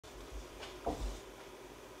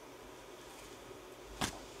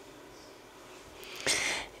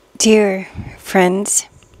Dear friends,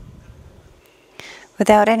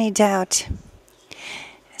 without any doubt,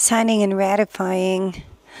 signing and ratifying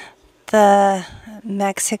the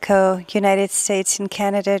Mexico, United States, and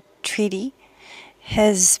Canada Treaty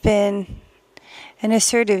has been an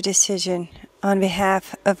assertive decision on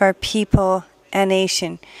behalf of our people and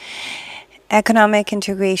nation. Economic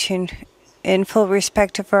integration in full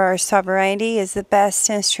respect for our sovereignty is the best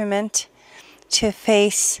instrument to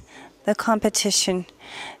face the competition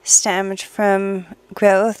stemmed from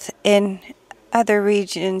growth in other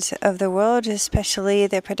regions of the world, especially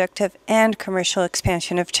the productive and commercial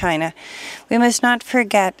expansion of China. We must not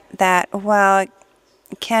forget that while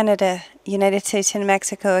Canada, United States, and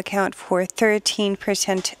Mexico account for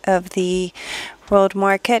 13% of the world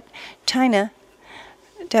market, China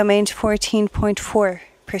domains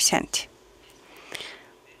 14.4%.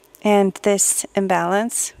 And this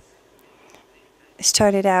imbalance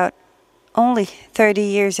started out only 30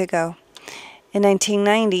 years ago. In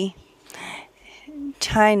 1990,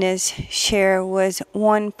 China's share was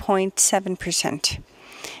 1.7%,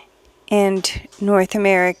 and North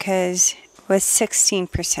America's was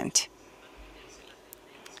 16%.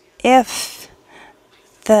 If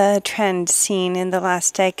the trend seen in the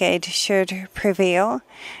last decade should prevail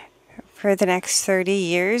for the next 30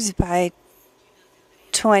 years, by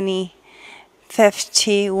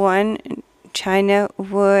 2051, China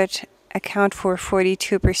would account for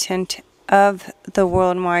 42% of the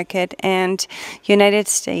world market, and United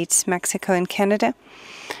States, Mexico, and Canada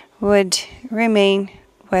would remain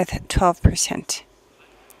with 12%,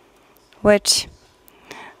 which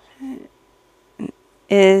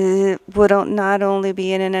would not only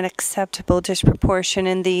be in an unacceptable disproportion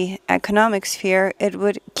in the economic sphere, it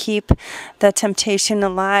would keep the temptation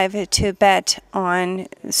alive to bet on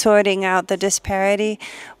sorting out the disparity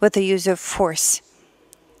with the use of force,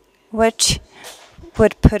 which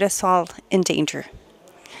would put us all in danger.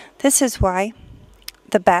 This is why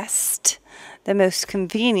the best, the most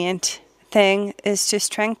convenient thing is to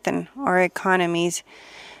strengthen our economies,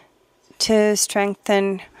 to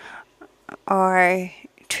strengthen our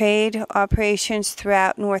trade operations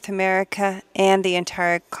throughout North America and the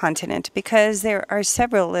entire continent, because there are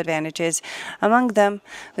several advantages. Among them,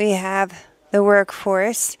 we have the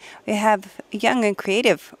workforce. We have a young and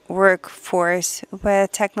creative workforce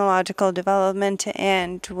with technological development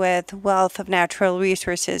and with wealth of natural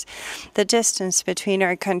resources. The distance between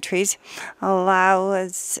our countries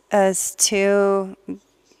allows us to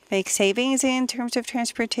make savings in terms of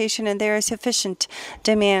transportation, and there is sufficient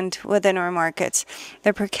demand within our markets.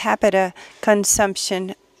 The per capita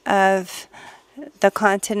consumption of the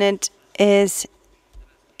continent is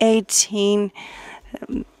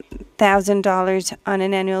 $18,000 on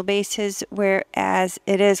an annual basis, whereas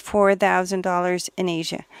it is $4,000 in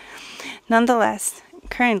Asia. Nonetheless,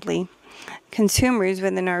 currently, consumers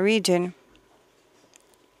within our region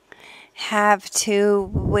have to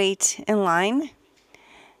wait in line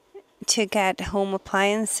to get home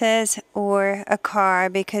appliances or a car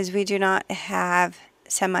because we do not have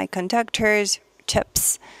semiconductors,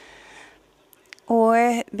 chips,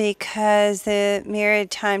 or because the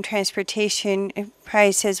maritime transportation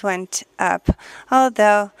prices went up.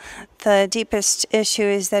 Although the deepest issue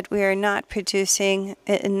is that we are not producing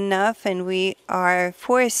enough and we are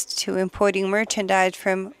forced to importing merchandise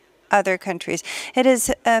from other countries. It is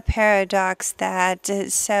a paradox that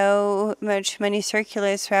so much money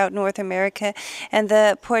circulates throughout North America and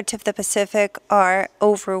the ports of the Pacific are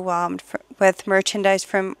overwhelmed with merchandise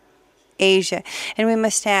from Asia. And we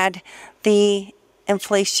must add the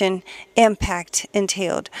inflation impact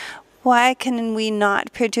entailed. Why can we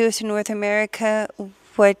not produce in North America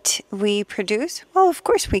what we produce? Well, of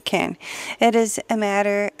course we can. It is a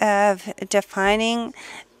matter of defining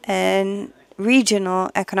an regional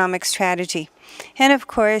economic strategy. And of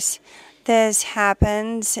course, this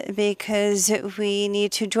happens because we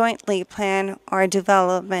need to jointly plan our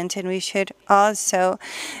development, and we should also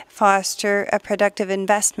foster a productive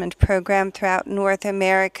investment program throughout North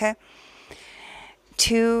America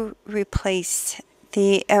to replace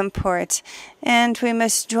the imports. And we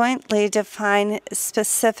must jointly define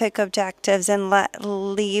specific objectives and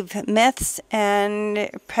leave myths and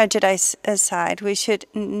prejudice aside. We should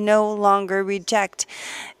no longer reject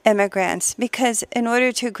immigrants, because in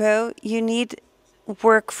order to grow, you need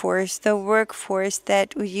workforce, the workforce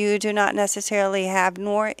that you do not necessarily have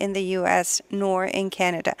nor in the US nor in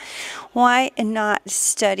Canada. Why not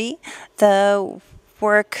study the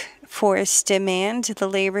workforce demand, the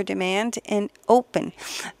labor demand, and open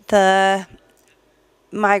the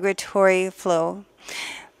migratory flow?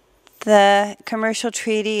 The commercial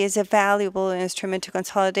treaty is a valuable instrument to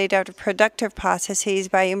consolidate our productive processes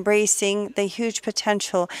by embracing the huge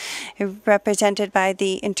potential represented by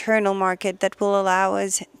the internal market that will allow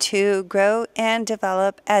us to grow and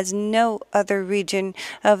develop as no other region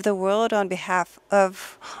of the world on behalf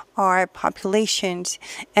of our populations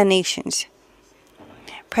and nations.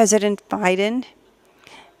 President Biden,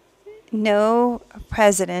 no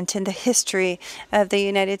president in the history of the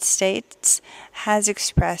United States has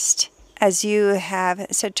expressed, as you have,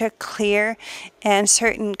 such a clear and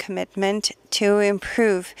certain commitment to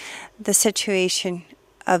improve the situation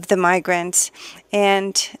of the migrants.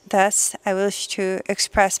 And thus, I wish to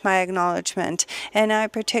express my acknowledgement. And I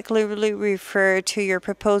particularly refer to your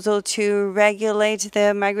proposal to regulate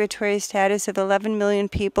the migratory status of 11 million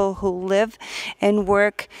people who live and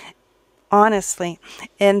work honestly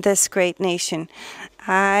in this great nation.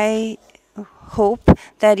 I hope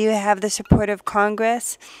that you have the support of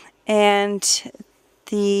Congress and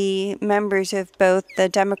the members of both the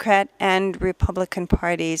Democrat and Republican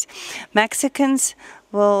parties. Mexicans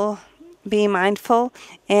will be mindful,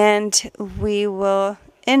 and we will,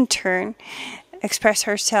 in turn, express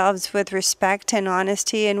ourselves with respect and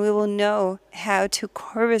honesty, and we will know how to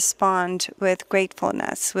correspond with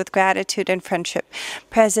gratefulness, with gratitude and friendship.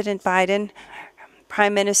 President Biden,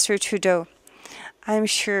 Prime Minister Trudeau, I'm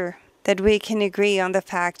sure that we can agree on the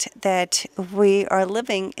fact that we are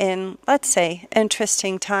living in, let's say,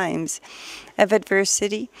 interesting times of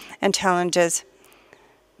adversity and challenges.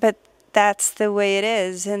 But that's the way it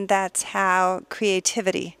is, and that's how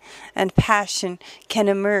creativity and passion can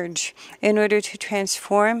emerge in order to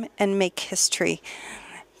transform and make history.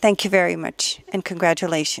 Thank you very much, and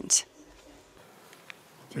congratulations.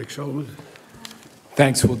 Jake Sullivan.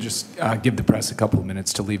 Thanks. We'll just give the press a couple of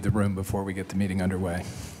minutes to leave the room before we get the meeting underway.